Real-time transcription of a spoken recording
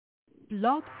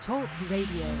Blog Talk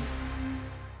Radio.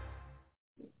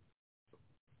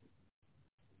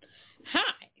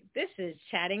 Hi, this is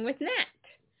Chatting with Nat.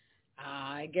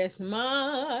 I guess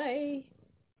my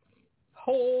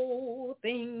whole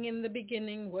thing in the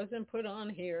beginning wasn't put on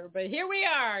here, but here we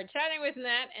are, Chatting with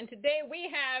Nat, and today we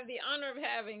have the honor of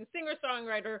having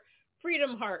singer-songwriter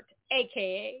Freedom Heart,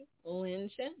 a.k.a. Lynn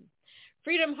Chen.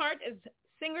 Freedom Heart is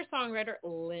singer-songwriter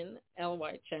Lynn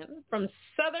L.Y. Chen from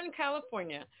Southern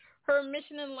California. Her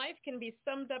mission in life can be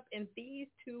summed up in these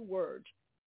two words,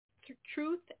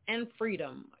 truth and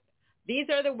freedom. These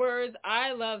are the words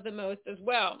I love the most as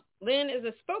well. Lynn is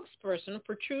a spokesperson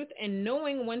for truth and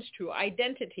knowing one's true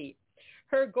identity.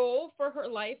 Her goal for her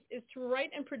life is to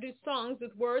write and produce songs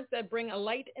with words that bring a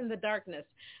light in the darkness,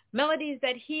 melodies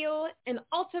that heal, and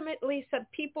ultimately set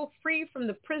people free from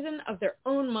the prison of their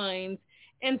own minds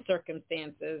and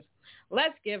circumstances.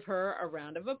 Let's give her a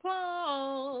round of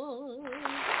applause.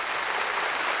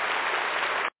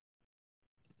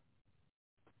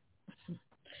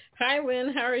 Hi,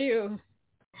 Lynn. How are you?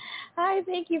 Hi,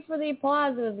 thank you for the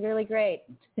applause. It was really great.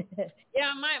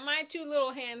 Yeah, my two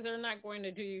little hands are not going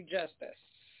to do you justice.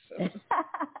 So,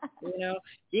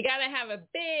 you got to have a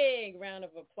big round of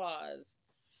applause.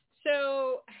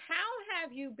 So how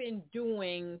have you been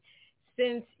doing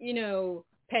since,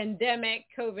 pandemic,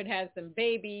 COVID has some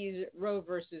babies, Roe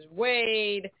versus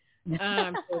Wade,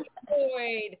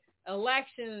 Floyd,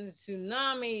 elections,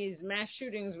 tsunamis, mass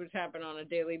shootings, which happen on a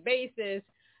daily basis,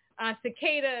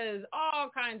 cicadas, all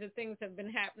kinds of things have been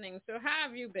happening. So how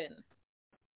have you been?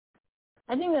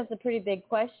 I think that's a pretty big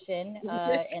question,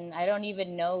 and I don't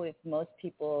even know if most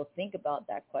people think about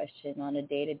that question on a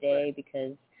day-to-day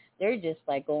because they're just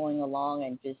like going along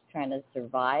and just trying to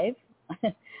survive.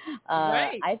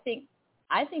 Right.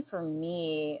 I think for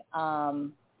me,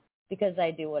 because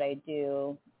I do what I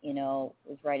do,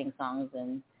 with writing songs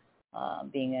and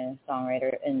being a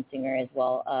songwriter and singer as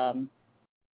well,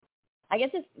 I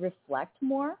get to reflect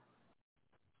more.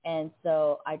 And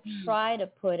so I try to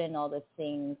put in all the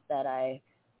things that I,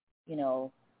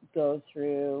 go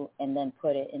through and then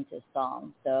put it into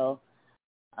song. So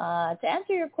to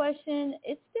answer your question,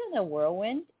 it's been a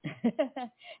whirlwind.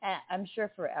 I'm sure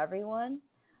for everyone.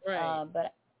 Right.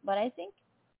 But I think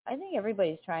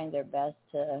everybody's trying their best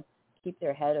to keep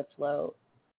their head afloat,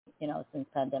 since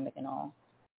pandemic and all.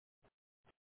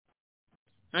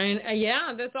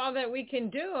 Yeah, that's all that we can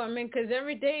do. I mean, because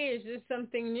every day is just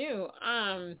something new.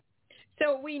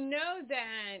 So we know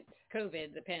that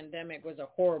COVID, the pandemic, was a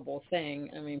horrible thing.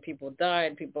 I mean, people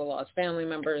died, people lost family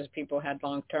members, people had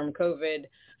long-term COVID,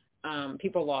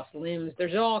 people lost limbs.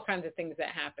 There's all kinds of things that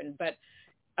happened. But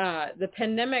the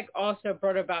pandemic also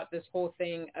brought about this whole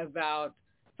thing about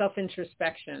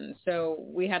self-introspection. So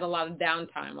we had a lot of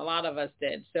downtime. A lot of us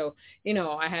did. So,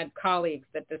 I had colleagues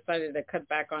that decided to cut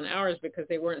back on hours because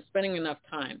they weren't spending enough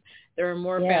time. There were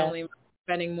more family members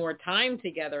spending more time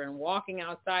together and walking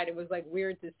outside. It was like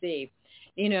weird to see,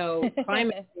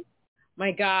 climate.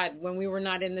 My God, when we were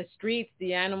not in the streets,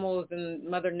 the animals and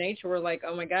Mother Nature were like,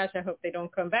 oh my gosh, I hope they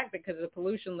don't come back because the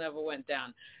pollution level went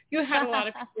down. You had a lot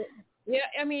of people. Yeah,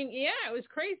 it was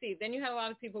crazy. Then you had a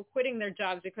lot of people quitting their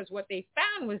jobs because what they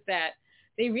found was that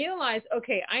they realized,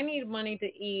 okay, I need money to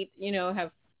eat,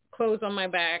 have clothes on my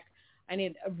back. I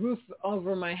need a roof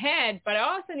over my head, but I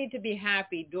also need to be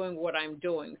happy doing what I'm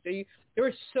doing. So there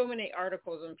were so many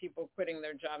articles on people quitting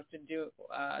their jobs to do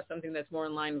something that's more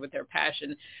in line with their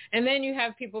passion. And then you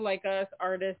have people like us,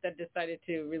 artists, that decided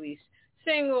to release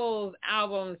singles,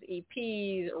 albums,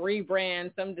 EPs,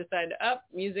 rebrand. Some decided,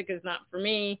 music is not for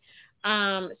me.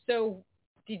 So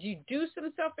did you do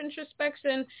some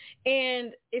self-introspection?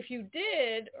 And if you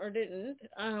did or didn't,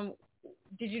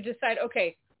 did you decide,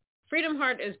 okay, Freedom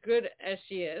Heart is good as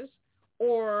she is,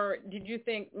 or did you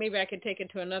think maybe I could take it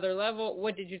to another level?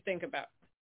 What did you think about?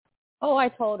 Oh, I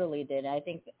totally did. I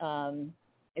think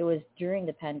it was during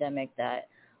the pandemic that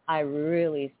I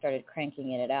really started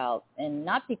cranking it out, and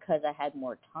not because I had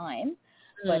more time,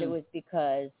 but it was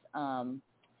because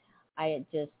I had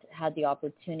just had the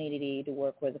opportunity to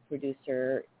work with a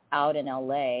producer out in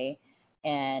LA,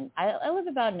 and I live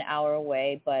about an hour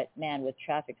away, but man, with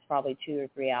traffic, it's probably 2 or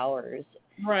 3 hours.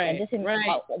 Right, and just in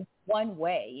one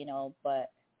way,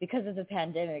 but because of the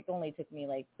pandemic, it only took me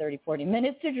like 30, 40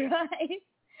 minutes to drive.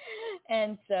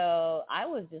 And so I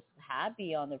was just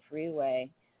happy on the freeway.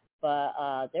 But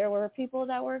there were people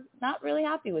that were not really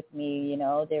happy with me,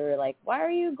 They were like, why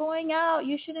are you going out?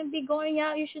 You shouldn't be going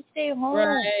out. You should stay home.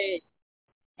 Right.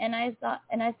 And I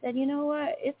said, you know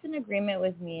what? It's an agreement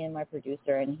with me and my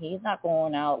producer, and he's not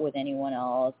going out with anyone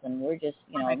else. And we're just,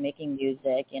 making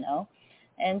music,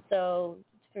 And so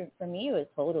for me, it was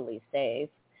totally safe.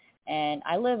 and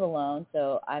I live alone,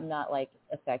 so I'm not like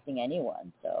affecting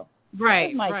anyone. So Right,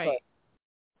 it's my right. choice.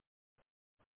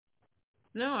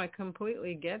 No, I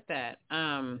completely get that.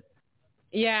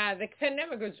 Yeah, the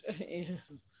pandemic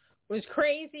was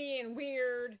crazy and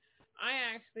weird. I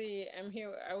actually am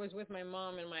here. I was with my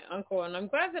mom and my uncle, and I'm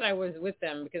glad that I was with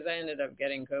them because I ended up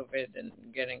getting COVID and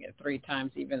getting it 3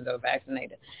 times, even though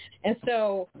vaccinated. And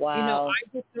so, Wow.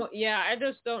 I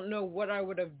just don't know what I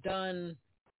would have done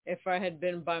if I had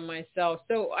been by myself.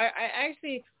 So I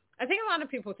think a lot of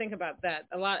people think about that.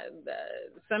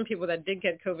 Some people that did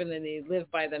get COVID and they lived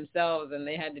by themselves and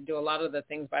they had to do a lot of the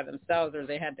things by themselves, or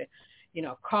they had to,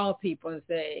 call people and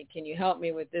say, can you help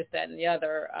me with this, that, and the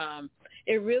other.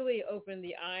 It really opened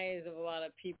the eyes of a lot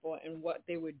of people and what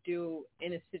they would do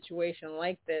in a situation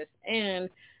like this, and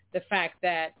the fact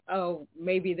that,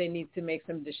 maybe they need to make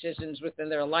some decisions within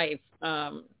their life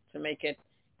to make it,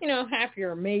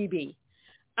 happier, maybe.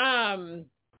 Now,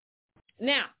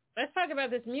 let's talk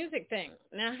about this music thing.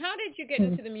 Now, how did you get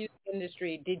into the music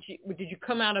industry? Did you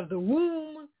come out of the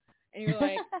womb and you're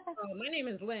like, oh, my name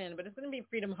is Lynn, but it's going to be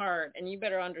Freedom Heart, and you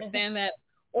better understand that?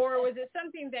 Or was it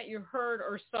something that you heard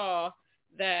or saw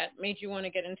that made you want to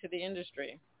get into the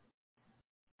industry?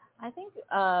 I think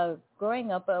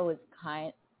growing up, I was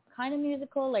kind of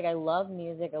musical. Like, I love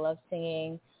music. I love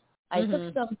singing. I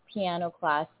took some piano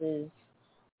classes,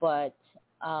 but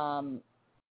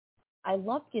I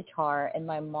loved guitar, and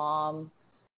my mom,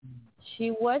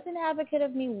 she was an advocate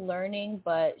of me learning,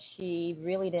 but she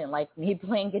really didn't like me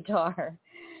playing guitar.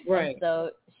 Right. And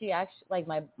so she actually, like,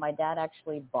 my dad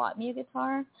actually bought me a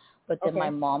guitar, but then my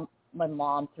mom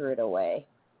threw it away.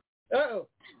 Oh.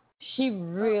 She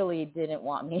really didn't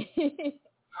want me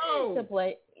Oh. to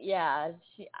play. Yeah,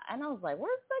 and I was like,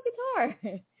 "Where's my guitar?"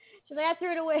 She's like, "I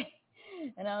threw it away,"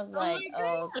 and I was like,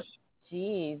 "Oh,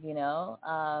 geez,"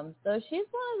 So she's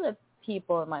one of the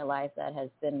people in my life that has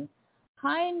been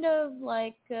kind of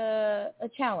like a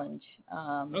challenge.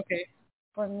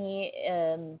 For me,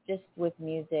 just with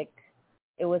music,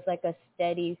 it was like a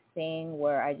steady thing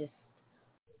where I just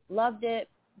loved it,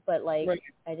 but like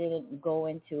I didn't go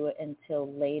into it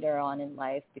until later on in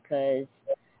life because,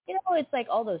 it's like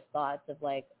all those thoughts of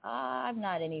like, I'm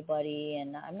not anybody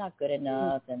and I'm not good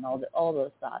enough and all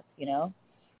those thoughts,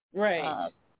 Right.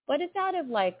 But it's out of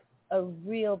like a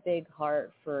real big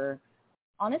heart for,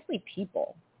 honestly,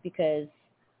 people, because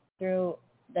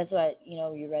that's what,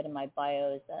 you read in my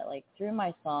bio is that like through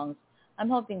my songs, I'm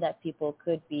hoping that people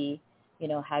could be,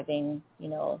 having,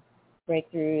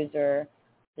 breakthroughs or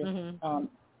just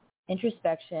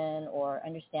introspection or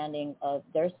understanding of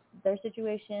their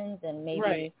situations and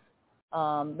maybe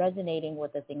resonating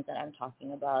with the things that I'm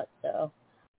talking about. So,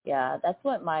 yeah, that's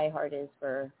what my heart is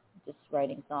for just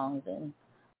writing songs and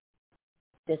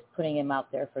just putting them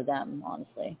out there for them,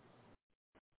 honestly.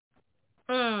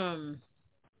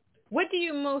 What do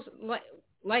you most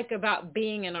like about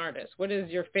being an artist? What is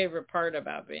your favorite part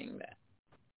about being that?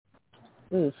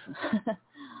 Oof.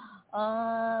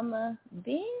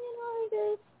 Being an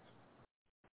artist,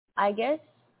 I guess,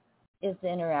 is the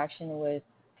interaction with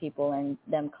people and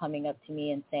them coming up to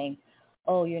me and saying,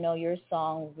 oh, your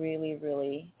song really,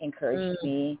 really encouraged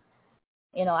me.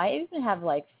 I even have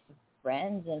like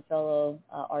friends and fellow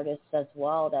artists as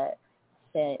well that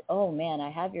said, oh man, I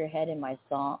have your head in my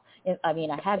song.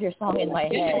 I have your song in my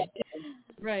head.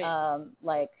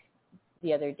 Like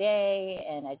the other day,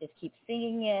 and I just keep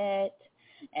singing it.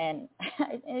 And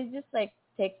it just like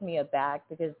takes me aback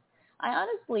because I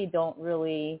honestly don't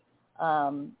really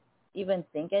even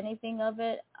think anything of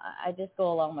it. I just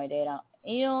go along my day.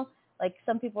 Like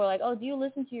some people are like, oh, do you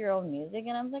listen to your own music?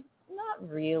 And I'm like, not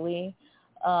really.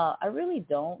 I really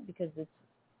don't, because it's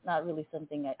not really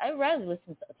something I rather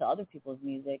listen to other people's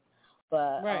music.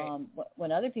 But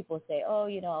when other people say, oh,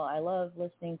 I love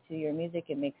listening to your music,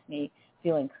 it makes me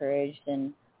feel encouraged,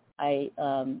 and I,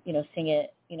 sing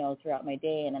it, throughout my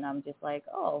day, and then I'm just like,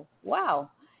 oh, wow,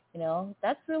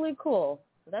 that's really cool.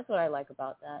 So that's what I like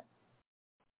about that.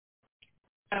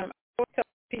 I always tell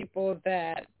people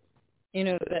that,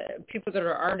 the people that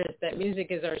are artists, that music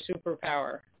is our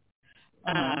superpower.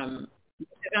 I'm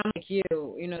like you,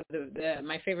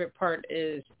 my favorite part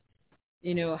is,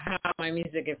 how my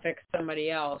music affects somebody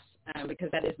else,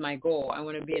 because that is my goal. I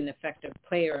want to be an effective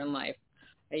player in life.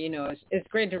 It's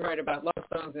great to write about love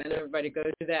songs, and everybody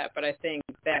goes through that, but I think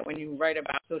that when you write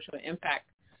about social impact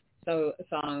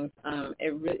songs,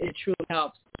 it truly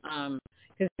helps,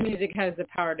 because music has the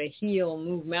power to heal,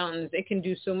 move mountains. It can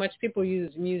do so much. People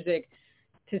use music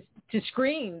to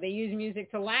scream. They use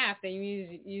music to laugh. They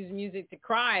use music to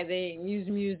cry. They use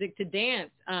music to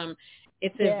dance.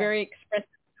 It's a very expressive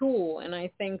tool, and I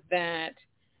think that,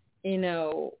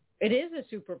 it is a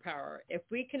superpower. If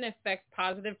we can affect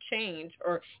positive change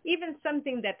or even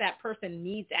something that person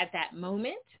needs at that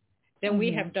moment, then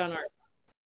we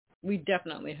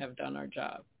definitely have done our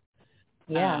job.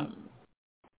 Yeah.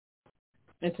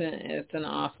 It's an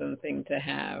awesome thing to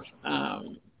have.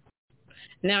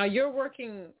 Now you're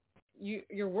working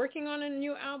on a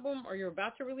new album, or you're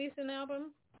about to release an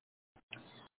album?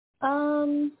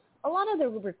 A lot of the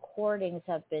recordings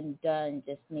have been done,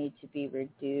 just need to be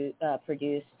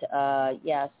produced.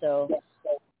 So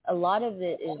a lot of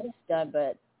it is done,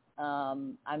 but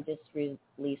I'm just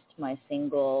released my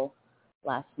single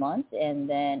last month, and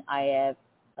then I have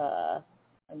a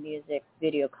music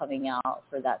video coming out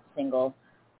for that single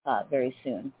very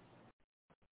soon.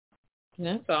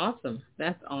 That's awesome.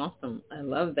 I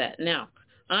love that. Now,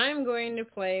 I'm going to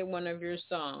play one of your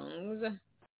songs.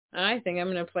 I think I'm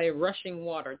going to play Rushing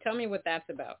Water. Tell me what that's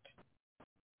about.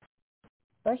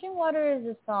 Rushing Water is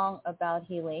a song about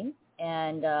healing,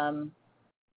 and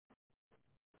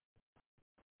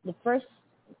the first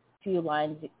few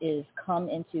lines is come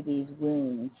into these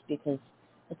wounds, because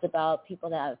it's about people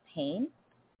that have pain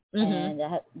and that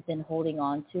have been holding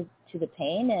on to the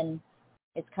pain, and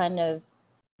it's kind of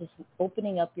just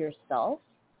opening up yourself.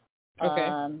 Okay.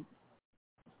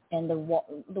 And the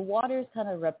water is kind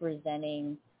of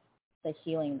representing the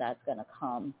healing that's going to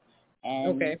come,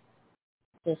 and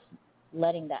just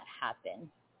letting that happen.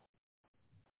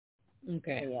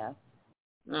 Okay. So, yeah.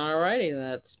 All righty,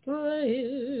 let's play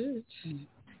it.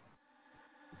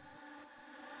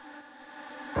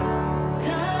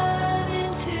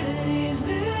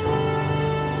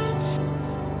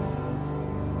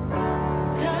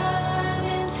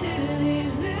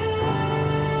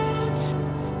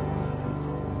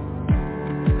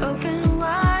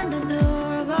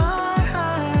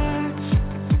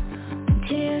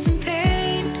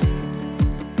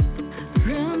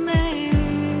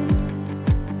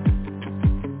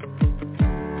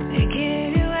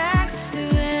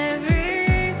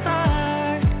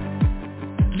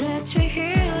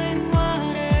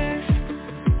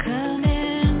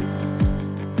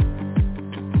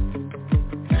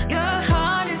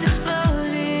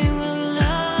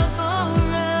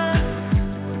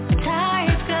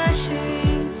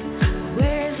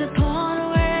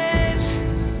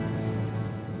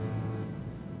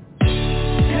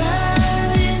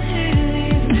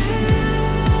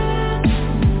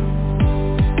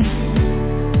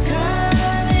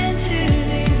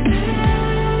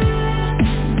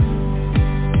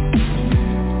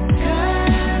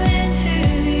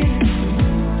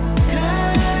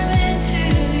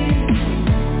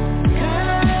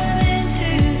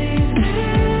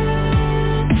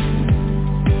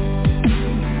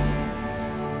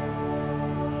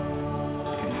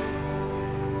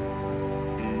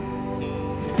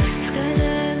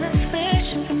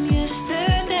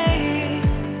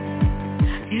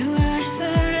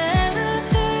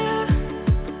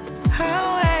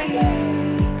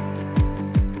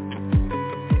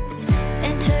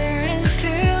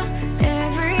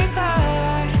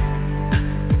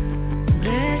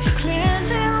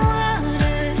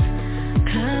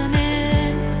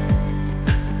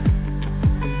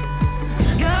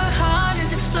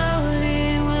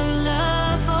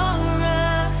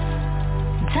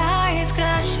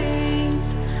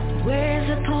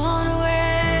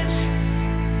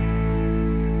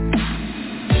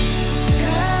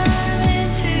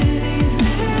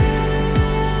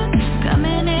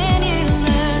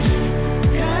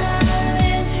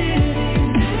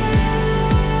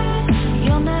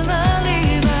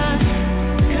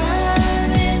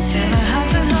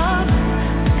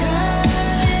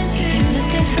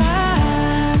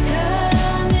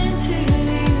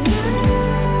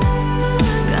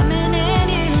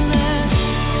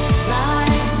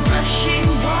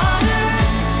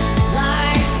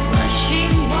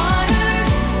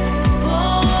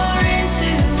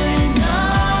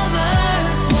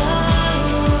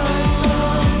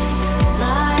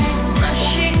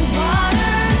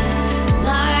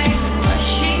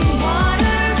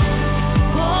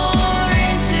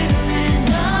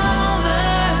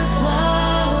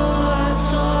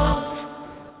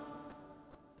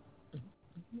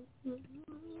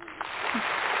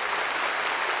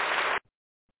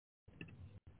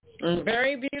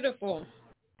 Very beautiful.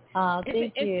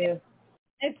 Thank you.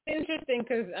 It's interesting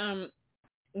because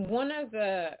one of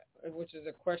the, which is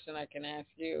a question I can ask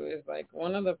you, is like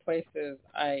one of the places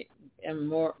I am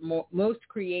most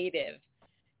creative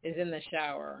is in the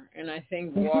shower, and I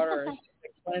think water is just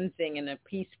a cleansing and a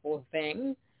peaceful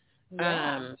thing.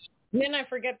 Yeah. Then I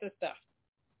forget the stuff,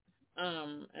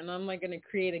 and I'm like going to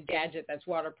create a gadget that's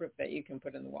waterproof that you can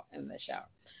put in the shower.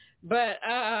 But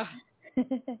I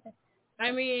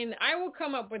mean, I will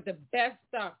come up with the best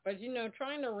stuff, but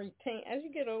trying to retain, as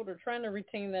you get older, trying to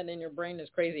retain that in your brain is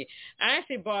crazy. I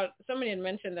actually somebody had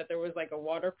mentioned that there was like a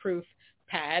waterproof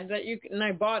pad and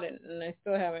I bought it, and I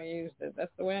still haven't used it.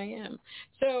 That's the way I am.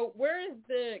 So where is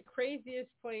the craziest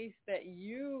place that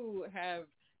you have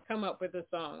come up with a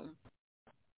song?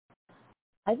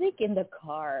 I think in the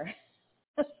car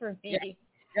for me.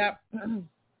 Yep.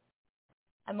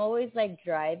 I'm always like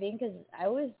driving, because I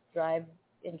always drive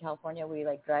in California. We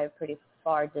like drive pretty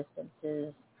far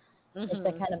distances. It's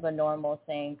a kind of a normal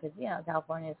thing, because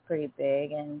California is pretty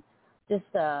big, and just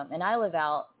and I live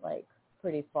out like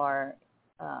pretty far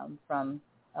from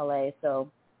LA,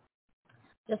 so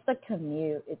just the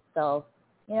commute itself,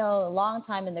 a long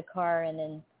time in the car, and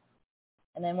then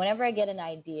whenever I get an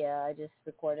idea, I just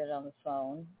record it on the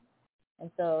phone.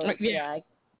 And so I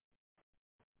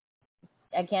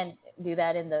can't do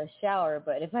that in the shower,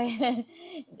 but if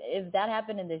that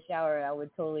happened in the shower, I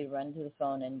would totally run to the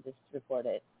phone and just record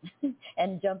it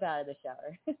and jump out of the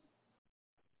shower.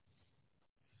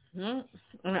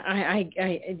 I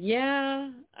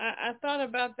thought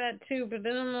about that too, but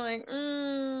then I'm like,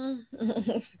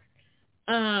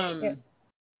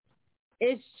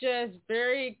 it's just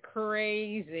very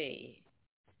crazy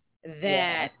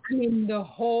that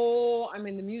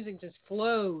the music just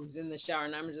flows in the shower,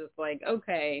 and I'm just like,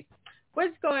 okay,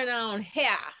 what's going on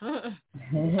here?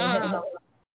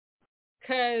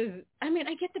 Because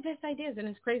I get the best ideas, and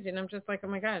it's crazy, and I'm just like, oh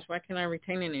my gosh, why can't I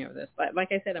retain any of this?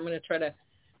 Like I said, I'm going to try to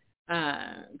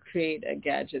create a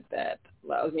gadget that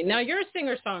allows me. Now, you're a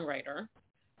singer-songwriter.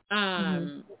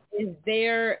 Is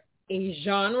there a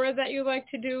genre that you like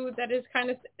to do that is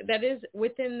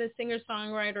within the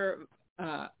singer-songwriter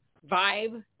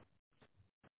vibe?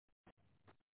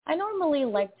 I normally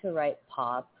like to write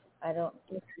pop. I don't.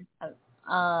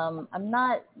 I'm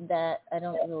not that. I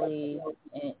don't really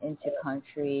into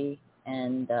country,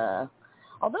 and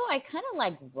although I kind of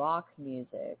like rock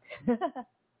music, but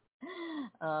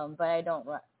I don't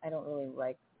really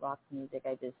like rock music.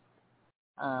 I just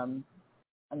I'm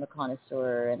a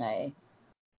connoisseur, and I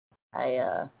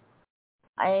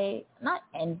not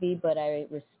envy, but I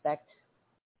respect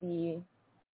the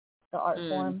art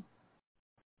form,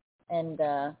 and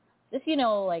just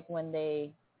like when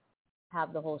they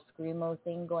have the whole screamo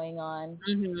thing going on,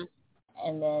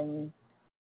 and then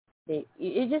it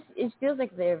feels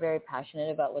like they're very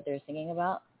passionate about what they're singing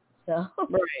about. So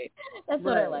right, that's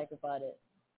what I like about it.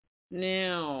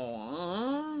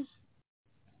 Now,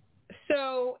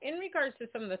 so in regards to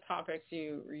some of the topics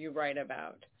you write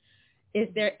about, is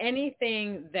there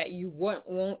anything that you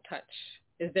won't touch?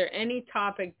 Is there any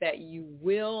topic that you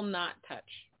will not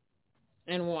touch,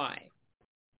 and why?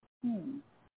 I'm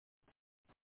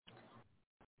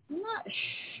not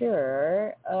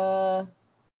sure.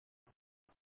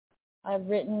 I've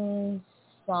written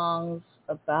songs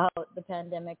about the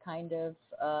pandemic, kind of.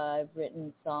 I've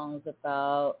written songs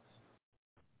about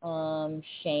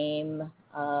shame.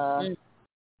 I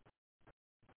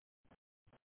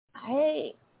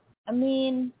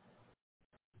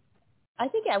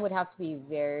think I would have to be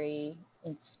very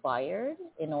inspired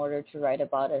in order to write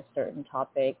about a certain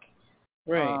topic.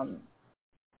 Right.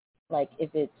 Like if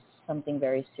it's something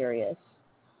very serious.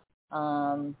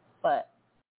 But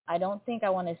I don't think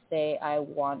I want to say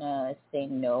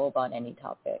no about any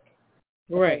topic.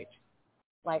 Right. Because,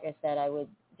 like I said, I would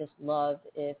just love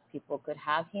if people could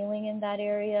have healing in that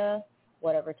area,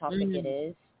 whatever topic it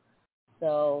is.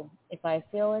 So if I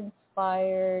feel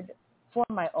inspired from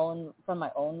my own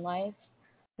life,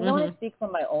 I want to speak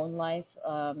from my own life.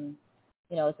 So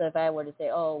if I were to say,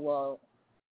 oh, well,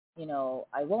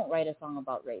 I won't write a song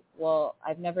about rape. Well,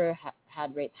 I've never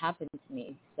had rape happen to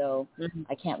me, so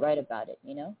I can't write about it,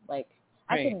 Like,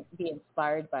 I can be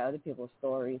inspired by other people's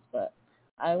stories, but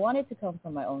I want it to come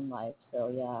from my own life, so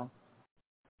yeah.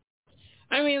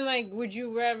 Would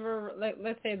you rather,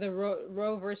 let's say the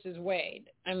Roe versus Wade.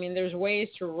 There's ways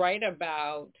to write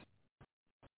about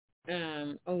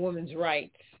a woman's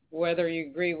rights, whether you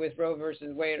agree with Roe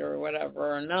versus Wade or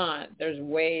whatever or not. There's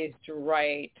ways to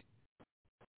write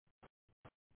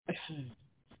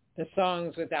the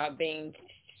songs without being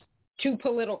too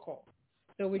political.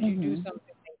 So would you do something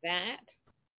like that?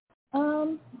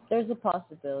 There's a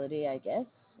possibility, I guess,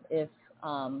 if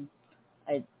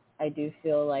I do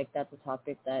feel like that's a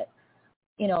topic that,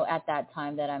 at that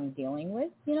time that I'm dealing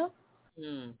with,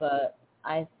 But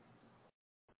I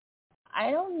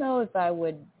don't know if I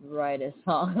would write a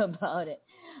song about it.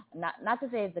 Not to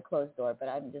say it's a closed door, but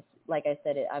I'm just, like I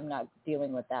said, I'm not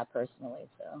dealing with that personally,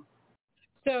 so.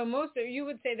 So you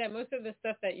would say that most of the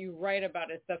stuff that you write about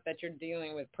is stuff that you're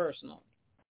dealing with personally.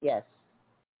 Yes.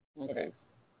 Okay. It is.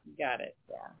 Got it.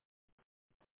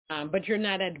 Yeah. But you're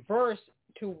not adverse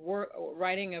to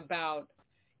writing about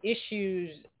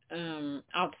issues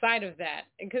outside of that,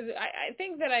 because I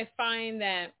think that I find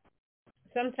that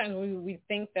sometimes we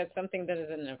think that something that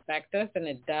doesn't affect us, and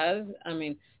it does. I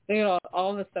mean, look at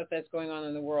all the stuff that's going on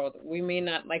in the world. We may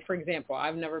not, like, for example,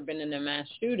 I've never been in a mass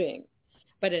shooting,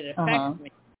 but it affects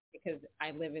me because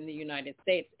I live in the United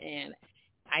States, and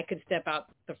I could step out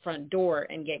the front door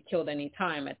and get killed any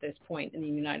time at this point in the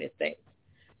United States.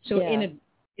 So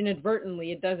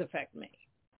inadvertently, it does affect me,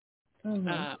 even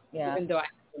though I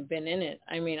haven't been in it.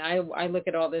 I mean, I look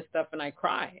at all this stuff and I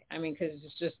cry. I mean, because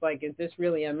it's just like, is this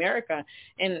really America?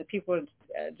 And people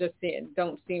just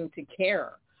don't seem to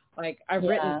care. Like, I've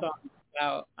written songs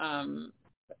about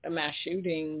mass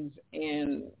shootings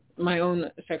and my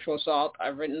own sexual assault.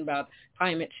 I've written about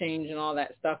climate change and all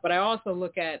that stuff. But I also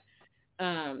look at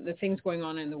the things going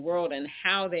on in the world and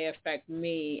how they affect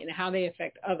me and how they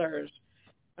affect others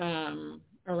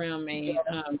around me.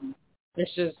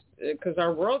 It's just because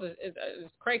our world is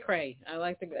cray cray. I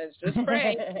like to. It's just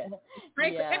cray.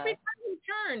 Cray. Every time you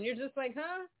turn, you're just like,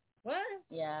 huh? What?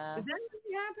 Yeah. Did that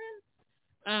really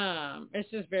happen? It's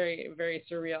just very, very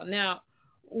surreal. Now,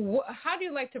 how do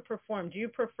you like to perform? Do you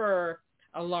prefer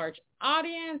a large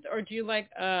audience, or do you like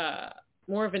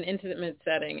more of an intimate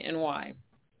setting, and why?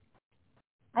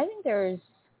 I think there's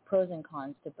pros and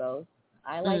cons to both.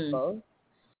 I like both.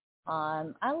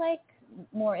 I like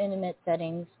more intimate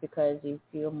settings because you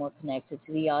feel more connected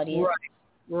to the audience.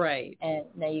 Right. And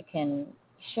that you can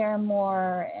share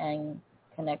more and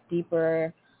connect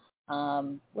deeper.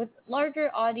 With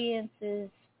larger audiences,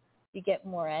 you get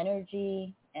more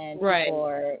energy and people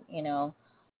are,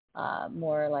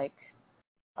 more like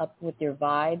up with your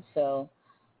vibe. So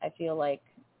I feel like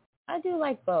I do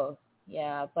like both.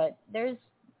 Yeah, but there's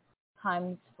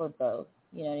times for both.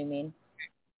 You know what I mean?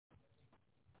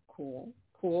 Cool.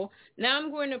 Now I'm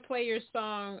going to play your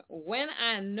song, When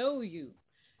I Know You.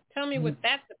 Tell me what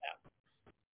that's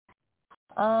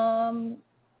about.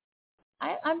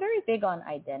 I'm very big on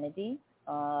identity,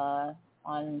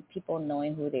 on people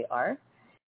knowing who they are.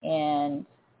 And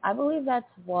I believe that's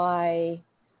why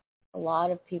a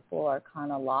lot of people are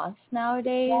kind of lost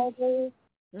nowadays.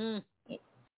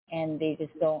 And they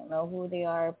just don't know who they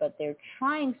are, but they're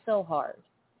trying so hard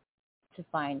to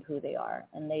find who they are.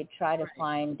 And they try to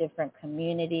find different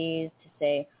communities to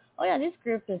say, oh, yeah, this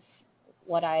group is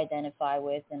what I identify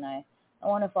with, and I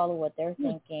want to follow what they're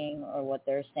thinking or what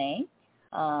they're saying.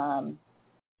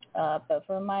 But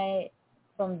from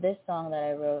this song that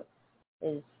I wrote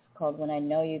is called When I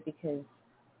Know You, because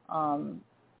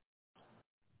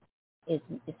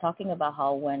it's talking about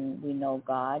how when we know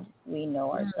God, we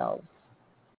know ourselves.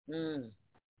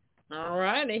 All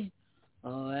righty.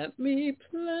 Let me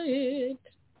play it.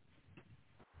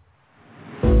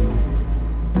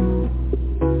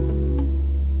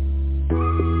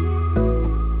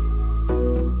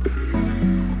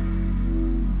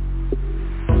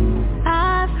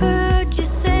 I've heard you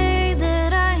say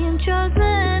that I am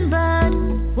chosen, but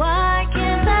why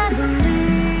can't I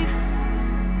believe?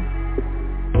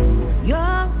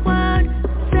 Your word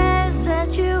says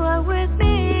that you are with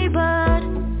me, but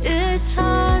it's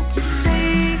hard to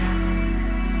see.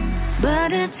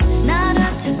 But it's not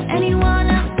a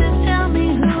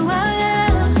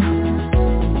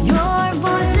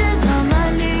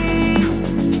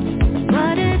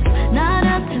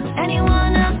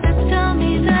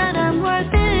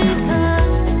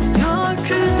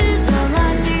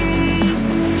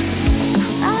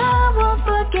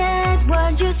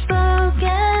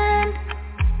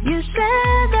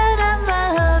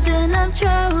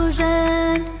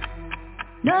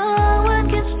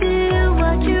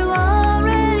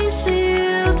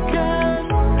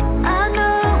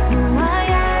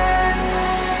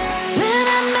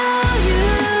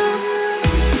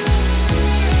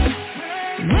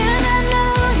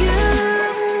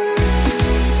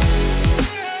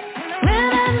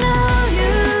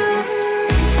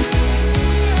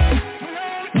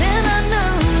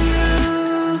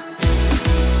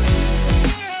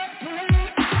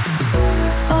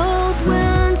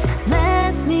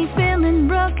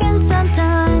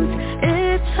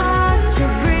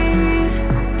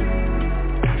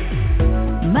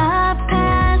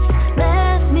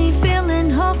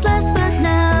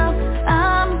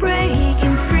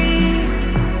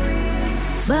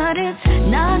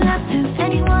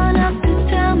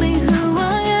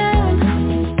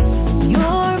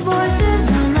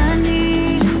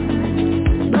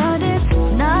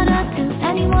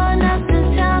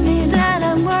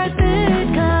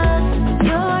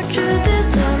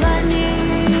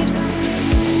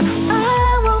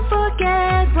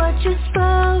what you've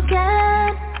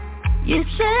spoken. You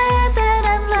said that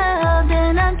I'm loved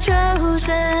and I'm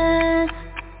chosen.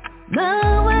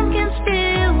 No one can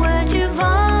steal what you've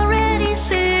already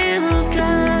sealed,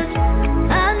 'cause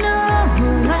I know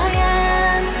who I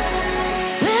am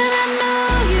when I know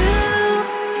you.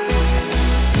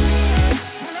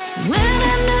 When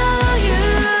I know you.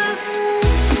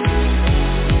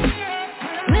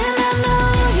 When I know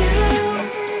you.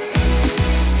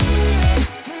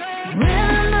 When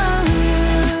I know you.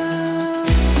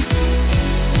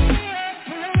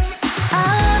 I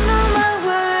know my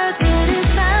worth, it is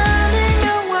found in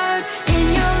your word. In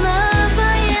your love I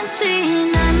am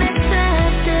seen, I'm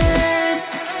accepted.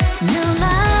 No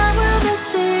lie will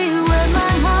deceive what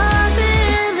my heart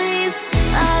believes.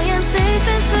 I am safe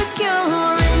and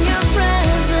secure in your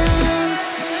presence.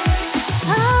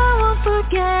 I won't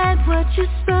forget what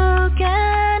you've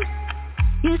spoken.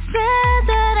 You said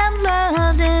that I'm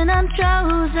loved and I'm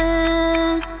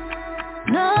chosen.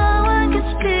 No one can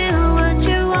steal what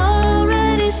you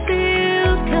already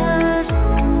sealed, 'cause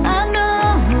I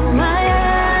know who I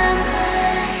am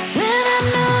when I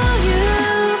know you.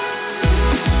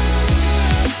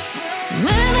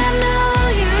 When I know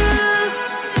you.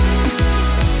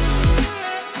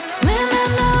 When I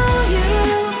know you.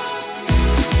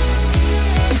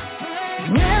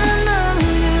 When I know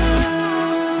you.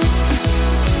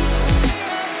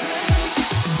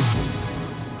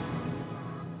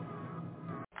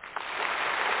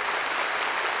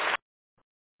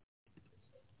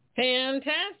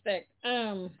 Fantastic.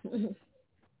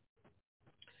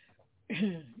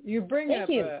 You bring Thank up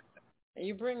you.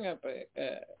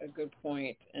 a good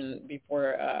point, and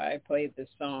before I played this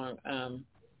song,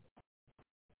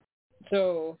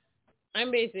 so I'm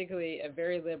basically a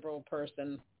very liberal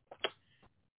person,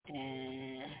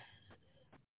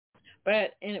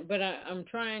 but I'm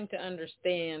trying to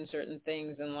understand certain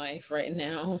things in life right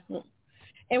now.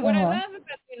 And what I love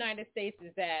about the United States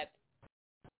is that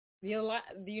the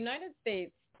United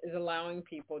States is allowing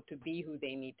people to be who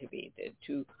they need to be,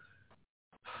 to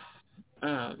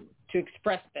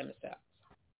express themselves.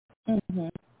 Mm-hmm.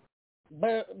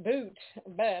 But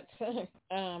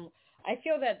I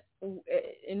feel that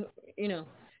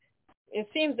it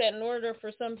seems that in order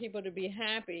for some people to be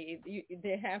happy,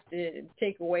 they have to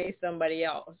take away somebody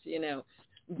else.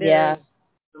 Yeah.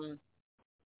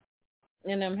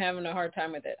 And I'm having a hard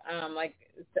time with it.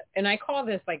 And I call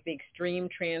this like the extreme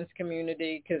trans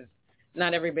community, because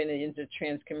not everybody in the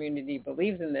trans community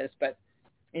believes in this, but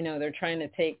they're trying to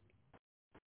take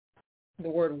the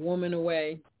word woman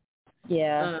away.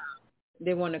 Yeah.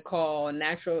 They want to call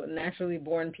naturally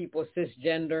born people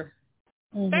cisgender.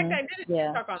 Mm-hmm. In fact, I did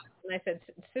talk on this, and I said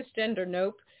cisgender,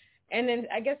 nope. And then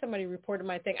I guess somebody reported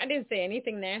my thing. I didn't say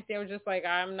anything nasty. I was just like,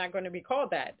 I'm not going to be called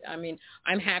that. I mean,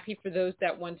 I'm happy for those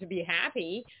that want to be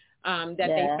happy, that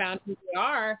they found who they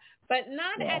are, but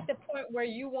not at the point where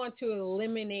you want to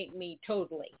eliminate me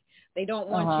totally. They don't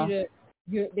want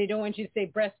they don't want you to say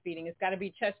breastfeeding. It's got to be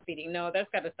chest feeding. No, that's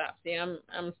got to stop. See, I'm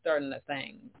starting a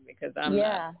thing, because I'm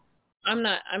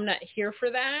not here for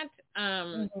that.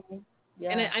 Yeah.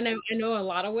 And I know a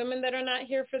lot of women that are not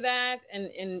here for that,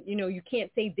 and you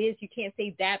can't say this, you can't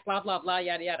say that, blah blah blah,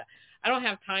 yada yada. I don't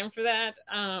have time for that.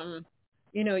 A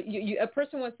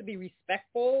person wants to be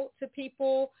respectful to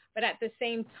people, but at the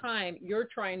same time, you're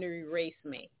trying to erase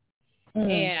me.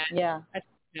 And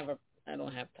I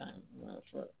don't have time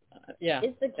for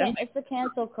It's the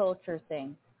cancel culture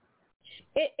thing.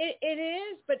 It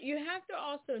is, but you have to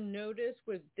also notice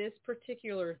with this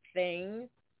particular thing,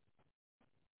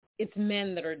 it's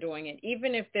men that are doing it.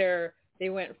 Even if they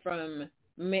went from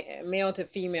male to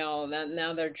female,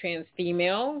 now they're trans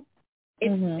female,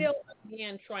 it's still a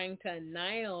man trying to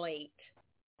annihilate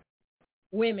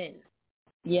women.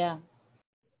 Yeah.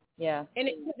 Yeah. And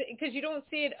because you don't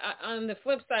see it on the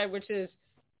flip side, which is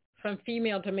from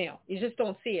female to male. You just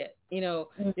don't see it. You're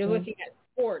looking at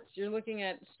sports. You're looking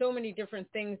at so many different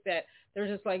things that they're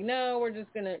just like, no, we're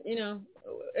just going to,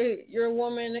 you're a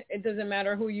woman. It doesn't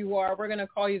matter who you are. We're going to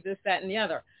call you this, that, and the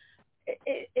other.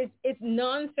 It's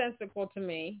nonsensical to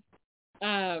me.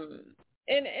 And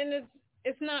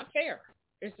it's not fair.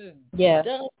 It's just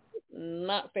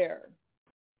not fair.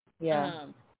 Yeah.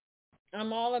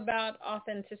 I'm all about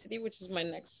authenticity, which is my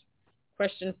next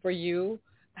question for you.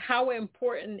 How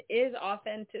important is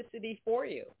authenticity for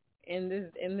you in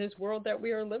this world that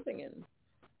we are living in?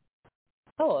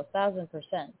 Oh,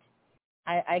 1,000%.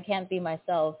 I can't be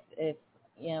myself if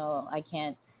I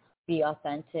can't be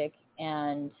authentic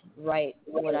and write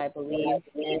what I believe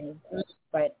and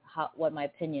write what my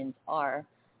opinions are.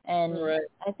 And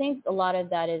I think a lot of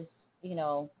that is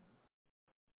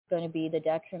going to be the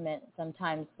detriment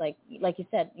sometimes. Like you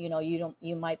said,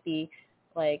 you might be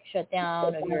like shut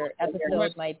down, or your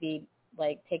episode might be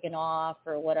like taken off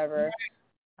or whatever.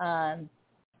 And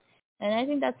I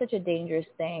think that's such a dangerous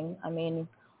thing. I mean,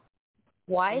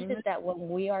 why is it that when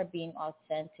we are being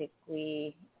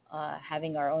authentically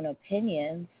having our own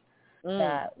opinions,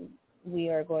 that we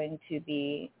are going to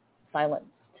be silenced?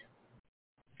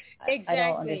 Exactly. I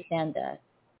don't understand that.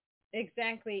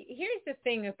 Exactly. Here's the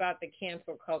thing about the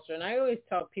cancel culture, and I always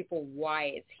tell people why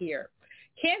it's here.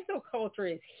 Cancel culture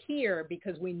is here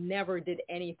because we never did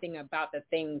anything about the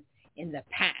things in the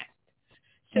past.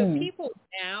 So people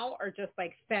now are just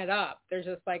like fed up. They're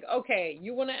just like, okay,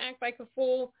 you want to act like a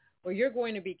fool? Well, you're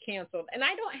going to be canceled. And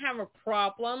I don't have a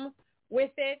problem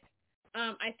with it.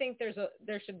 I think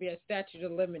there should be a statute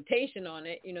of limitation on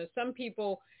it. Some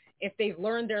people, if they've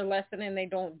learned their lesson and they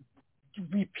don't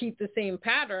repeat the same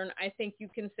pattern, I think you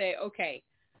can say, okay,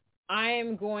 I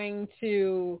am going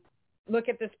to look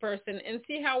at this person and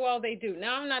see how well they do.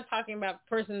 Now, I'm not talking about a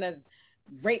person that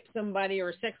raped somebody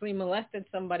or sexually molested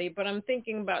somebody, but I'm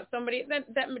thinking about somebody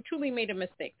that truly made a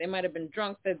mistake. They might have been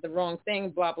drunk, said the wrong thing,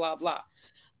 blah, blah, blah.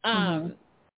 Does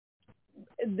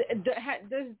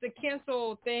the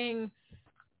cancel thing,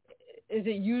 is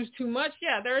it used too much?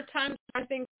 Yeah, there are times I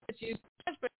think it's used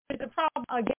too much, but the problem,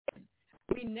 again,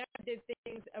 we never did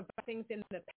things about things in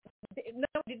the past.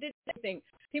 Nobody did anything.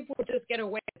 People would just get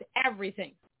away with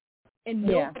everything, and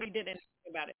nobody did anything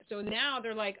about it. So now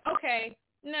they're like, okay,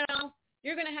 no,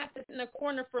 you're going to have to sit in a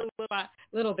corner for a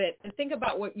little bit and think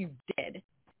about what you did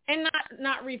and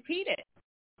not repeat it.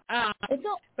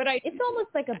 It's almost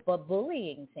like a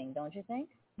bullying thing, don't you think?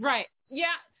 Right.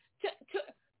 Yeah,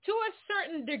 to a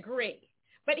certain degree.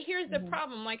 But here's the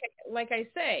problem. Like I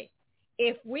say,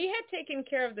 if we had taken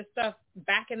care of the stuff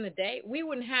back in the day, we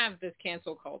wouldn't have this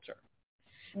cancel culture.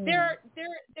 There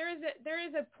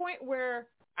is a point where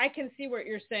I can see what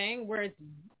you're saying, where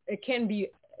it can be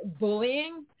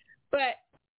bullying, but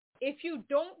if you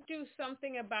don't do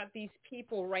something about these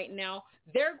people right now,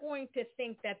 they're going to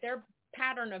think that their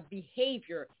pattern of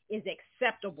behavior is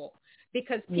acceptable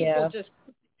because people just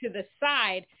put it to the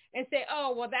side and say,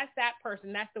 oh, well, that's that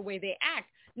person. That's the way they act.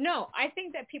 No, I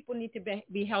think that people need to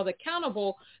be held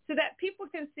accountable so that people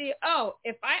can see, oh,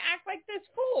 if I act like this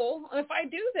fool, if I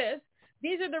do this,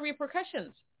 these are the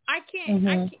repercussions. I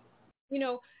can't,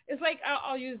 it's like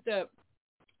I'll use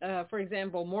for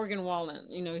example, Morgan Wallen,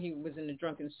 he was in a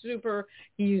drunken stupor.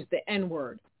 He used the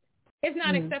N-word. It's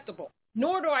not acceptable.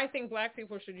 Nor do I think black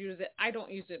people should use it. I don't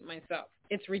use it myself.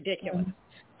 It's ridiculous.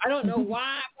 I don't know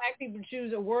why black people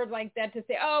choose a word like that to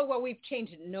say, oh, well, we've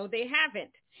changed it. No, they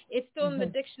haven't. It's still in the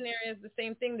dictionary as the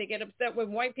same thing. They get upset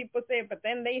when white people say it, but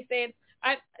then they say it.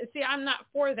 I'm not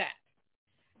for that.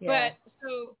 Yeah. But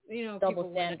so,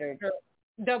 double standard.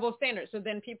 Double standard. So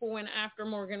then people went after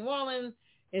Morgan Wallen,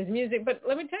 his music. But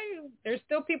let me tell you, there's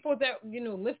still people that,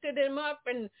 lifted him up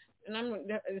and I'm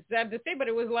sad to say, but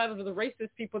it was a lot of the racist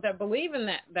people that believe in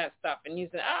that stuff. And you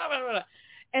said, blah, blah, blah.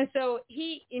 And so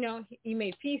he he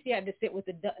made peace. He had to sit with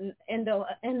the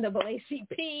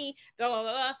NAACP, blah, blah,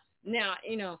 blah. Now,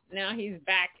 now he's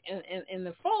back in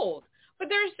the fold. But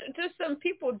there's just some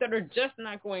people that are just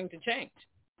not going to change.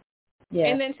 Yeah.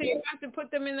 And then so you have to put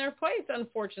them in their place,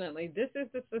 unfortunately. This is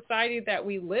the society that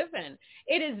we live in.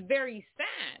 It is very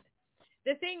sad.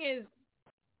 The thing is,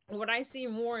 what I see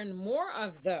more and more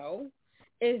of, though,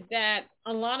 is that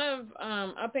a lot of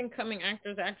up-and-coming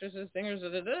actors, actresses, singers,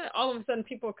 all of a sudden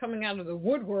people are coming out of the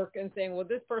woodwork and saying, well,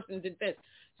 this person did this.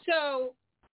 So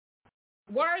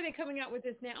why are they coming out with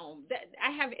this now?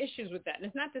 I have issues with that. And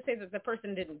it's not to say that the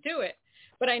person didn't do it,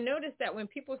 but I noticed that when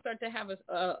people start to have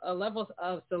a level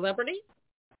of celebrity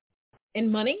and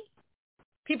money,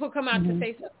 people come out to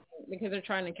say something because they're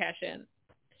trying to cash in.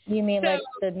 You mean like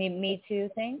the Me Too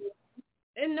thing?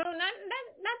 No,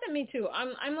 not the Me Too.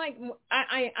 I'm like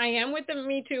I am with the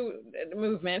Me Too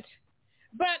movement,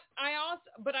 but I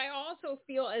also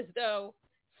feel as though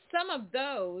some of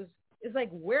those is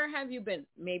like, where have you been?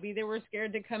 Maybe they were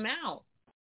scared to come out,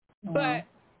 but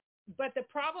the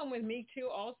problem with Me Too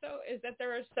also is that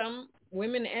there are some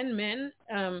women and men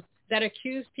that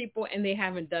accuse people and they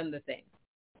haven't done the thing.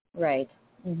 Right.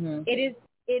 Mm-hmm. It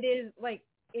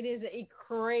is a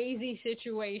crazy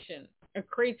situation.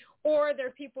 Or there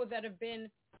are people that have been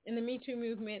in the Me Too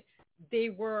movement. They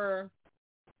were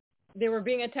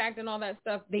being attacked and all that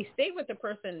stuff. They stayed with the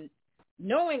person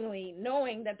knowing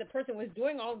that the person was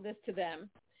doing all of this to them,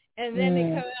 and then they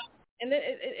come out, and then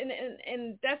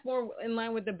and that's more in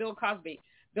line with the Bill Cosby.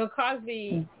 Bill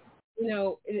Cosby,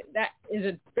 that is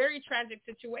a very tragic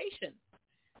situation.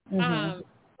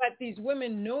 But these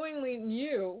women knowingly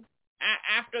knew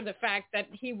after the fact that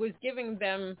he was giving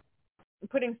them,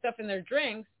 putting stuff in their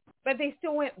drinks, but they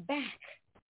still went back.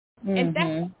 And that's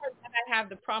the part that I have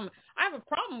the problem. I have a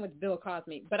problem with Bill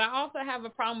Cosby, but I also have a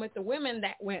problem with the women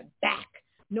that went back.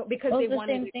 No, because they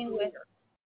wanted to clear.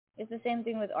 It's the same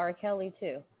thing with R. Kelly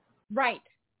too. Right.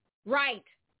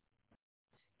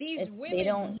 These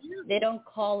women, they don't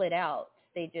call it out.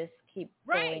 They just keep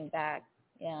going back.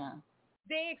 Yeah.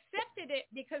 They accepted it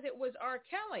because it was R.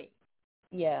 Kelly.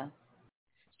 Yeah.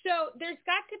 So there's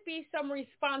got to be some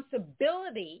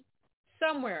responsibility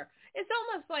somewhere. It's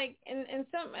almost like,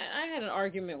 I had an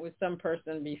argument with some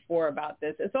person before about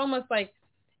this. It's almost like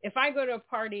if I go to a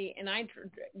party and I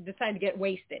decide to get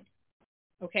wasted,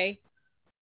 okay,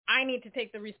 I need to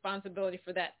take the responsibility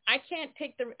for that.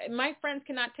 My friends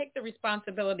cannot take the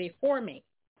responsibility for me.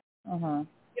 Uh-huh.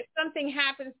 If something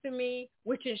happens to me,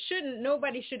 which it shouldn't,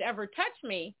 nobody should ever touch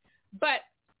me, but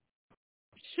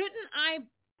shouldn't I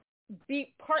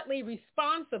be partly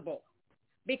responsible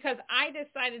because I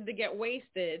decided to get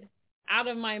wasted out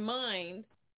of my mind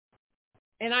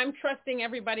and I'm trusting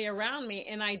everybody around me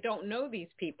and I don't know these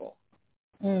people?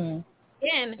 And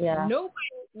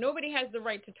nobody has the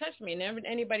right to touch me, and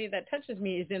anybody that touches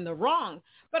me is in the wrong.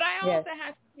 But I also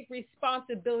have to take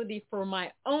responsibility for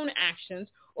my own actions,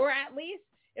 or at least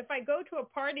if I go to a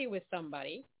party with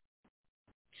somebody,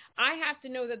 I have to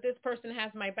know that this person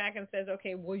has my back and says,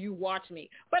 okay, will you watch me?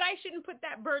 But I shouldn't put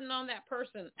that burden on that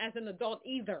person as an adult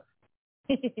either.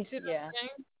 You see what I'm saying?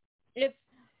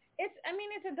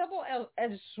 It's a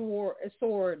double-edged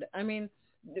sword. I mean,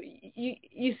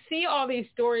 you see all these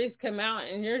stories come out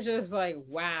and you're just like,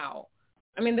 wow.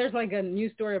 I mean, there's like a new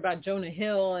story about Jonah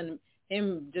Hill and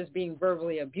him just being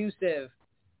verbally abusive.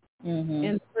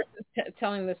 And the person's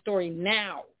telling the story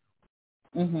now.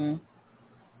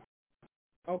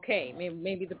 Okay,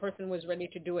 maybe the person was ready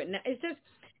to do it now. It's just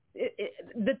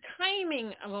the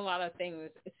timing of a lot of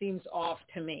things seems off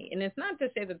to me. And it's not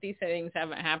to say that these things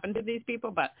haven't happened to these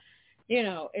people, but you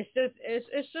know, it's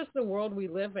just the world we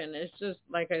live in. It's just,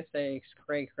 like I say, it's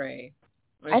cray-cray.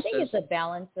 I think it's a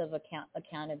balance of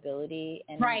accountability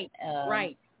and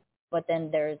right. But then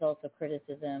there's also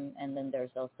criticism, and then there's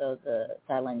also the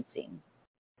silencing.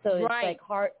 So it's like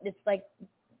hard. It's like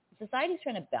society's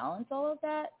trying to balance all of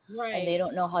that, and they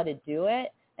don't know how to do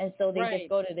it, and so they just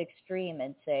go to the extreme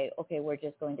and say, okay, we're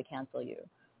just going to cancel you.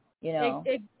 You know,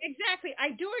 exactly.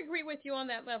 I do agree with you on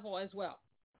that level as well.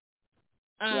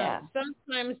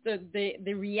 Sometimes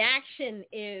the reaction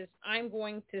is, I'm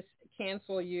going to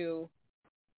cancel you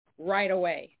right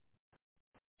away.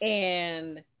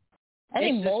 And I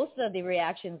think most of the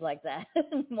reactions like that,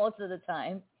 most of the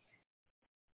time.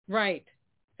 Right.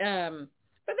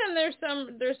 But then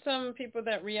there's some people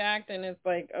that react and it's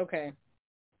like, okay,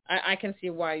 I can see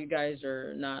why you guys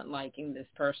are not liking this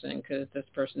person because this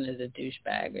person is a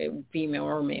douchebag, female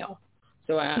or male.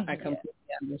 So I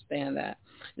completely understand that.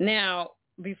 Now,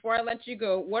 before I let you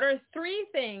go, what are 3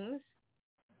 things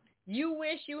you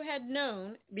wish you had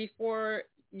known before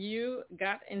you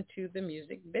got into the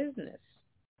music business?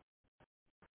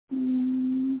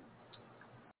 It's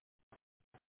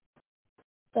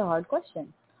a hard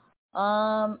question.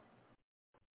 I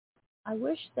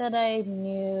wish that I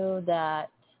knew that,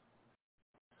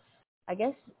 I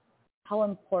guess, how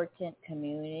important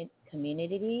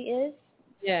community is,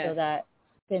 so that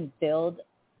I can build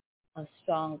a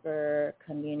stronger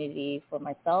community for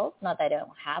myself. Not that I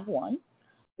don't have one,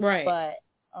 but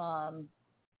I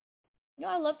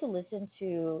love to listen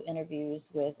to interviews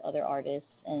with other artists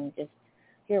and just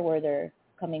hear where they're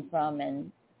coming from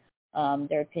and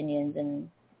their opinions and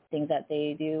things that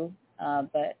they do.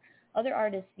 But other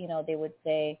artists, they would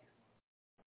say,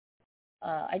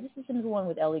 I just listened to one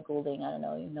with Ellie Goulding. I don't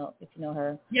know, if you know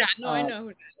her. Yeah, no, I know who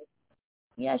that is.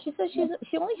 Yeah, she said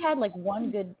she only had like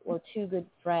 1 good or 2 good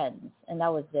friends, and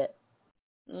that was it.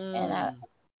 And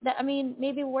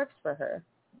maybe it works for her.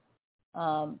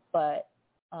 But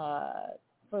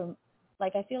for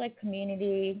I feel like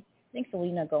community. I think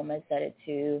Selena Gomez said it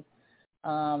too.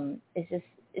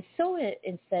 It's so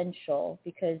essential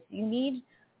because you need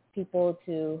people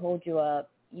to hold you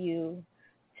up, to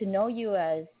know you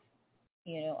as,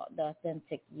 the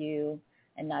authentic you,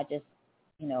 and not just,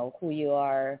 who you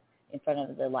are in front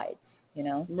of the lights,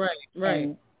 Right.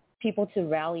 And people to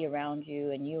rally around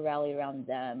you and you rally around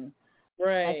them.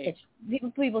 Right.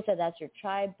 People said that's your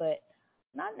tribe, but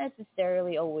not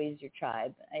necessarily always your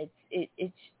tribe.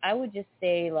 It's I would just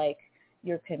say like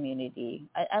your community.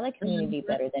 I like community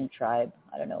better than tribe.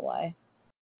 I don't know why.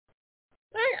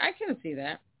 I can see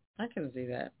that.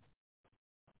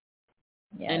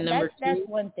 Yeah, and that's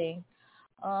one thing.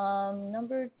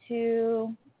 Number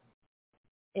 2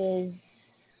 is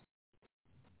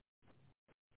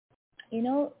you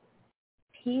know,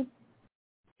 it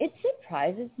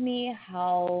surprises me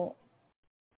how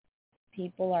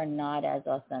people are not as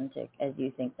authentic as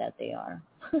you think that they are.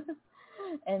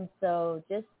 And so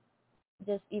just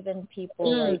even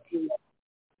people like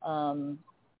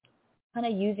kind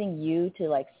of using you to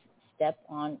like step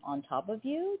on top of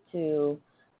you to,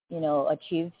 you know,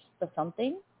 achieve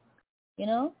something, you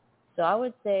know. So I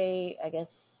would say, I guess,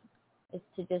 is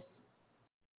to just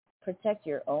protect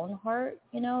your own heart,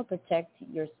 you know, protect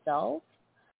yourself,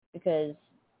 because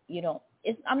you don't,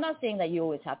 I'm not saying that you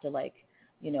always have to like,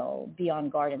 you know, be on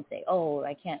guard and say, oh,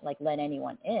 I can't like let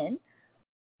anyone in,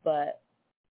 but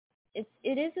it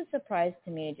is a surprise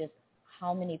to me just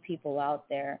how many people out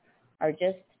there are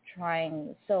just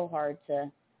trying so hard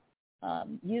to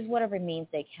use whatever means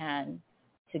they can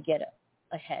to get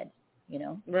ahead, you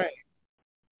know? Right.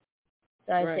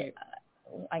 So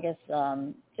I guess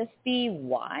just be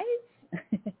wise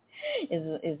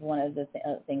is one of the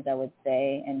things I would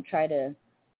say, and try to,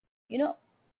 you know,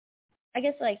 I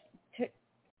guess like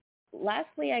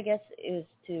lastly, I guess, is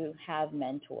to have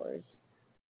mentors,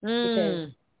 because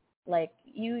like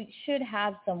you should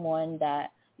have someone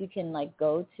that you can like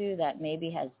go to that maybe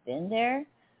has been there,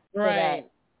 so that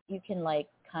you can like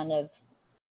kind of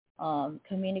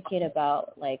communicate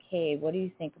about like, hey, what do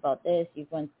you think about this? You've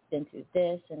been through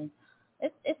this, and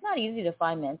it's not easy to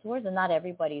find mentors, and not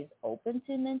everybody's open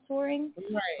to mentoring.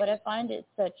 Right. But I find it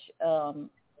such a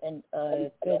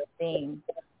good thing,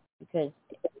 because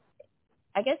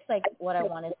I guess like what I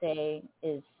want to say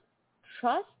is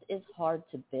trust is hard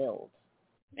to build.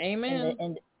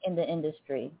 Amen. In the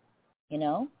industry, you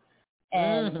know?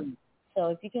 And so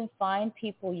if you can find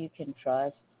people you can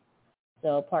trust,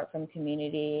 so apart from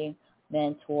community,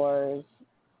 mentors,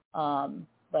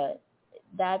 but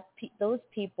those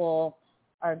people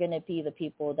are going to be the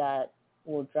people that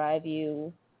will drive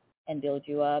you and build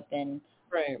you up, and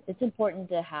it's important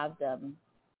to have them,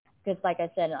 because like I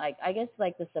said, I guess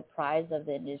like the surprise of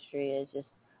the industry is just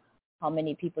how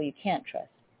many people you can't trust,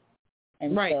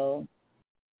 and so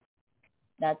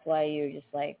that's why you're just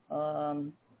like,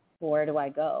 where do I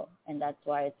go? And that's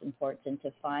why it's important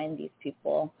to find these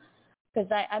people, because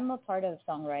I'm a part of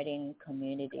songwriting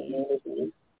community,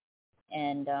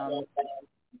 and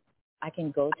I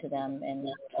can go to them and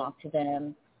talk to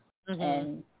them,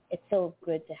 and it's so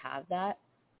good to have that,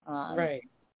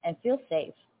 and feel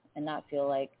safe and not feel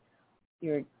like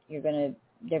they're gonna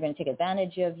take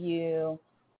advantage of you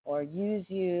or use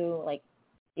you, like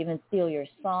even steal your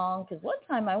song. Because one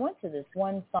time I went to this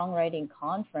one songwriting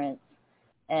conference,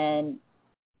 and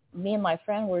me and my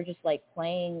friend were just like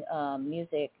playing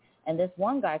music, and this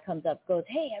one guy comes up, goes,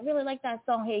 hey, I really like that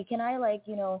song, hey, can I like,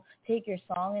 you know, take your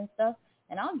song and stuff?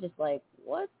 And I'm just like, we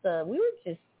were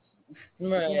just, you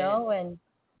know, and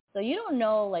so you don't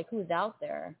know like who's out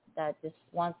there that just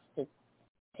wants to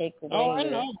take away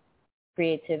your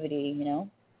creativity, you know?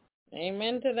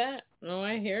 Amen to that. No,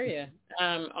 I hear you.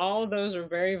 All of those are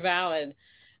very valid.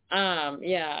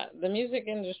 The music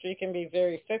industry can be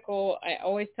very fickle. I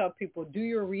always tell people, do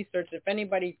your research. If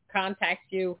anybody contacts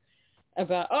you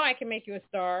about, oh, I can make you a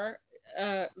star,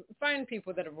 find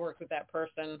people that have worked with that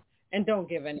person and don't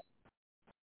give any.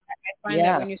 I find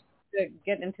that when you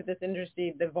get into this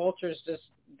industry, the vultures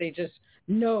they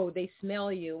know, they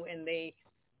smell you, and they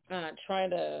try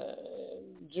to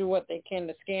do what they can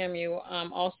to scam you.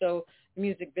 Also, the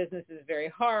music business is very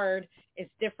hard.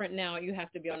 It's different now. You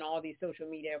have to be on all these social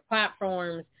media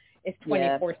platforms. It's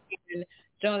 24/7.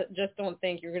 Just don't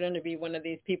think you're going to be one of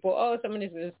these people, oh,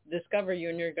 somebody's going to discover you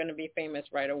and you're going to be famous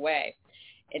right away.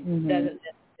 It doesn't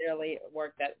necessarily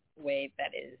work that way.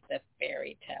 That is the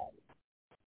fairy tale.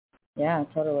 Yeah,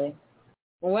 totally.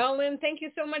 Well, Lynn, thank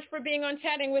you so much for being on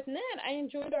Chatting with Ned. I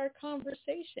enjoyed our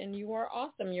conversation. You are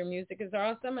awesome. Your music is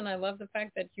awesome, and I love the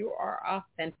fact that you are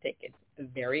authentic. It's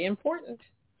very important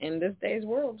in this day's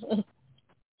world.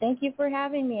 Thank you for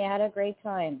having me. I had a great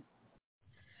time.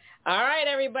 All right,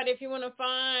 everybody, if you want to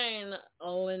find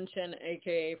Lynn Chen,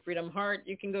 a.k.a. Freedom Heart,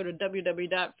 you can go to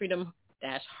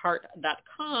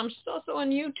www.freedom-heart.com. She's also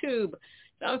on YouTube.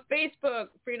 She's on Facebook,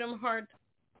 Freedom Heart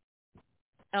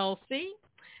LC.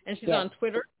 And she's on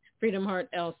Twitter, Freedom Heart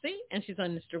LC, and she's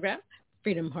on Instagram,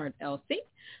 Freedom Heart LC.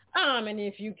 And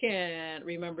if you can't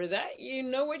remember that, you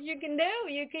know what you can do.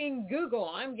 You can Google.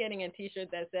 I'm getting a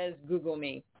T-shirt that says Google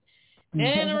me.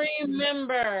 And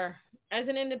remember, as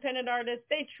an independent artist,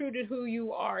 stay true to who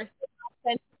you are.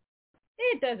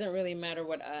 It doesn't really matter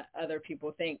what other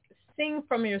people think. Sing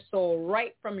from your soul,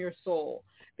 write from your soul.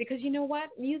 Because you know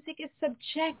what? Music is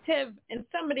subjective, and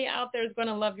somebody out there is going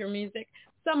to love your music.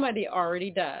 Somebody already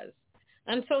does.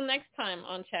 Until next time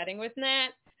on Chatting with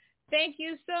Nat, Thank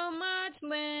you so much,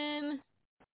 Lynn.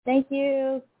 Thank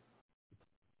you.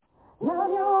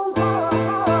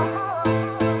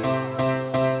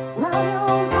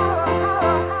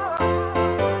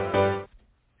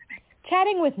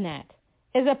 Chatting with Nat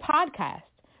is a podcast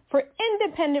for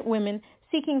independent women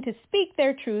seeking to speak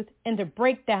their truth and to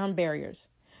break down barriers.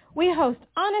 We host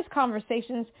honest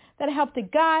conversations that help to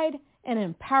guide and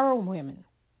empower women.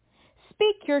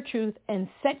 Speak your truth and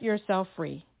set yourself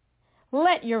free.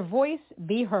 Let your voice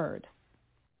be heard.